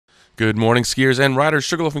Good morning, skiers and riders.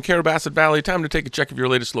 Sugarloaf and Carabasset Valley. Time to take a check of your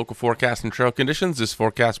latest local forecast and trail conditions. This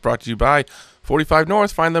forecast brought to you by 45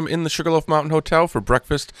 North. Find them in the Sugarloaf Mountain Hotel for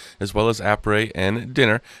breakfast as well as après and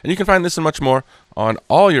dinner. And you can find this and much more on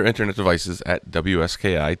all your internet devices at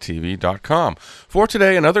WSKITV.com. For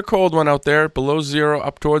today, another cold one out there, below zero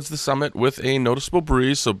up towards the summit with a noticeable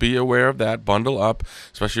breeze, so be aware of that. Bundle up,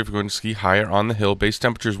 especially if you're going to ski higher on the hill. Base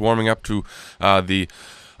temperatures warming up to the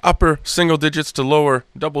upper single digits to lower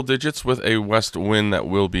double digits with a west wind that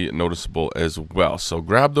will be noticeable as well. So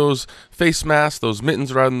grab those face masks, those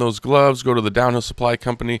mittens rather than those gloves. Go to the Downhill Supply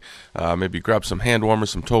Company, maybe grab some hand warmers,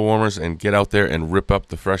 some toe warmers, and get out there and rip up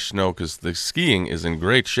the fresh snow because the skiing is in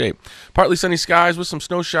great shape. Partly sunny skies with some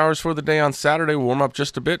snow showers for the day on Saturday. We'll warm up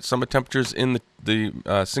just a bit. Summit temperatures in the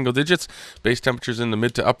single digits, base temperatures in the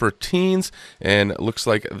mid to upper teens, and looks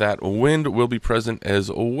like that wind will be present as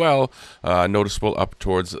well, noticeable up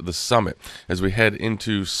towards the summit. As we head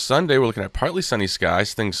into Sunday, we're looking at partly sunny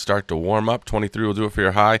skies. Things start to warm up. 23 will do it for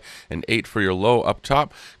your high and 8 for your low up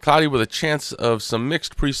top. Cloudy with a chance of some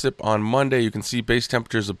mixed precip on Monday. You can see base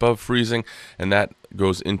temperatures above freezing, and that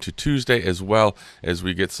goes into Tuesday as well as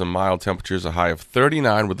we get some mild temperatures, a high of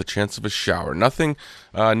 39 with a chance of a shower. Nothing,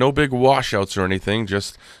 no big washouts or anything,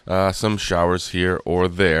 just some showers here or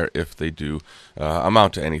there if they do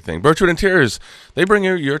amount to anything. Birchwood Interiors, they bring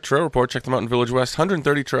you your trail report. Check them out in Village West.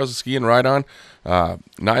 130 trails to ski and ride on.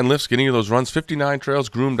 9 lifts getting you those runs. 59 trails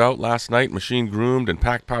groomed out last night, machine groomed and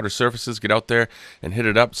packed powder surfaces. Get out there and hit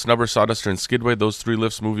it up. Snubber, Sawduster, and Skidway. Those 3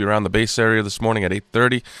 lifts move you around the base area this morning at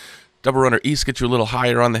 8:30. Double Runner East gets you a little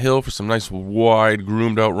higher on the hill for some nice wide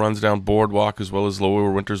groomed out runs down Boardwalk as well as Lower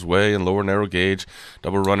Winters Way and Lower Narrow Gauge.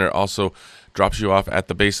 Double Runner also drops you off at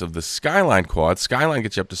the base of the Skyline Quad. Skyline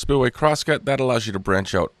gets you up to Spillway Crosscut. That allows you to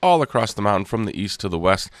branch out all across the mountain from the east to the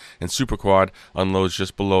west. And Super Quad unloads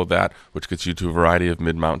just below that, which gets you to a variety of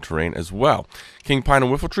mid-mountain terrain as well. King Pine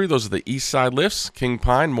and Whiffletree, those are the east side lifts. King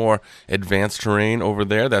Pine, more advanced terrain over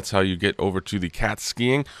there. That's how you get over to the cat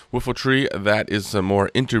skiing. Whiffletree, that is a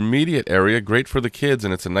more intermediate area. Great for the kids,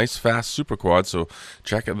 and it's a nice, fast Super Quad, so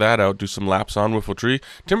check that out. Do some laps on Whiffletree.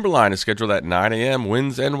 Timberline is scheduled at 9 a.m.,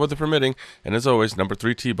 winds and weather permitting. And as always, number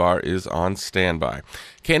 3 T-Bar is on standby.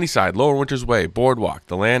 Candyside, Lower Winters Way, Boardwalk,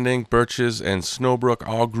 The Landing, Birches, and Snowbrook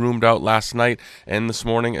all groomed out last night and this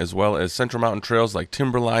morning, as well as Central Mountain trails like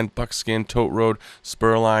Timberline, Buckskin, Tote Road,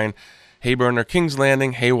 Spurline, Hayburner, Kings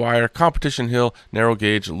Landing, Haywire, Competition Hill, Narrow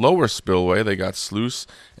Gauge, Lower Spillway. They got Sluice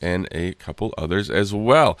and a couple others as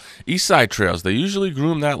well. East Side trails, they usually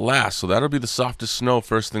groom that last, so that'll be the softest snow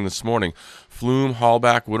first thing this morning. Flume,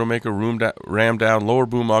 Hallback, Widowmaker, Ram Down, Lower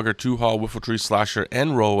Boom Auger, 2-Haul, Whiffletree, Slasher,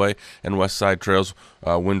 and Rollway. And West Side trails,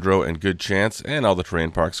 Windrow and Good Chance, and all the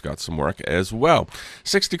terrain parks got some work as well.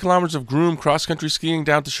 60 kilometers of groomed cross-country skiing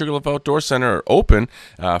down to Sugarloaf Outdoor Center are open.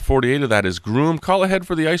 48 of that is groomed. Call ahead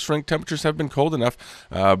for the ice rink. Temperatures have been cold enough,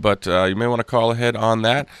 but you may want to call ahead on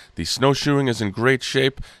that. The snowshoeing is in great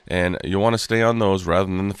shape, and you want to stay on those rather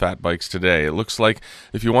than the fat bikes today. It looks like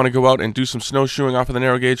if you want to go out and do some snowshoeing off of the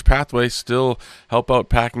narrow gauge pathway, still help out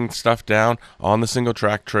packing stuff down on the single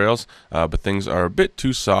track trails, but things are a bit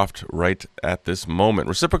too soft right at this moment.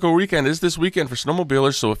 Reciprocal weekend is this weekend for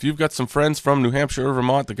snowmobilers, so if you've got some friends from New Hampshire or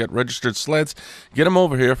Vermont that get registered sleds, get them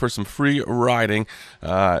over here for some free riding.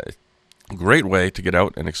 Great way to get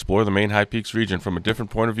out and explore the Maine High Peaks region from a different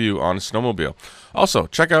point of view on a snowmobile. Also,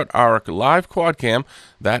 check out our live quad cam.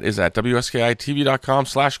 That is at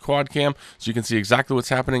WSKITV.com/quadcam, so you can see exactly what's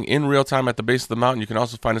happening in real time at the base of the mountain. You can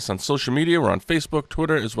also find us on social media. We're on Facebook,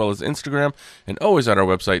 Twitter, as well as Instagram, and always at our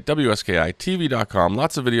website, WSKITV.com.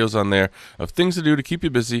 Lots of videos on there of things to do to keep you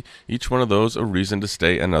busy. Each one of those a reason to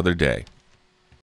stay another day.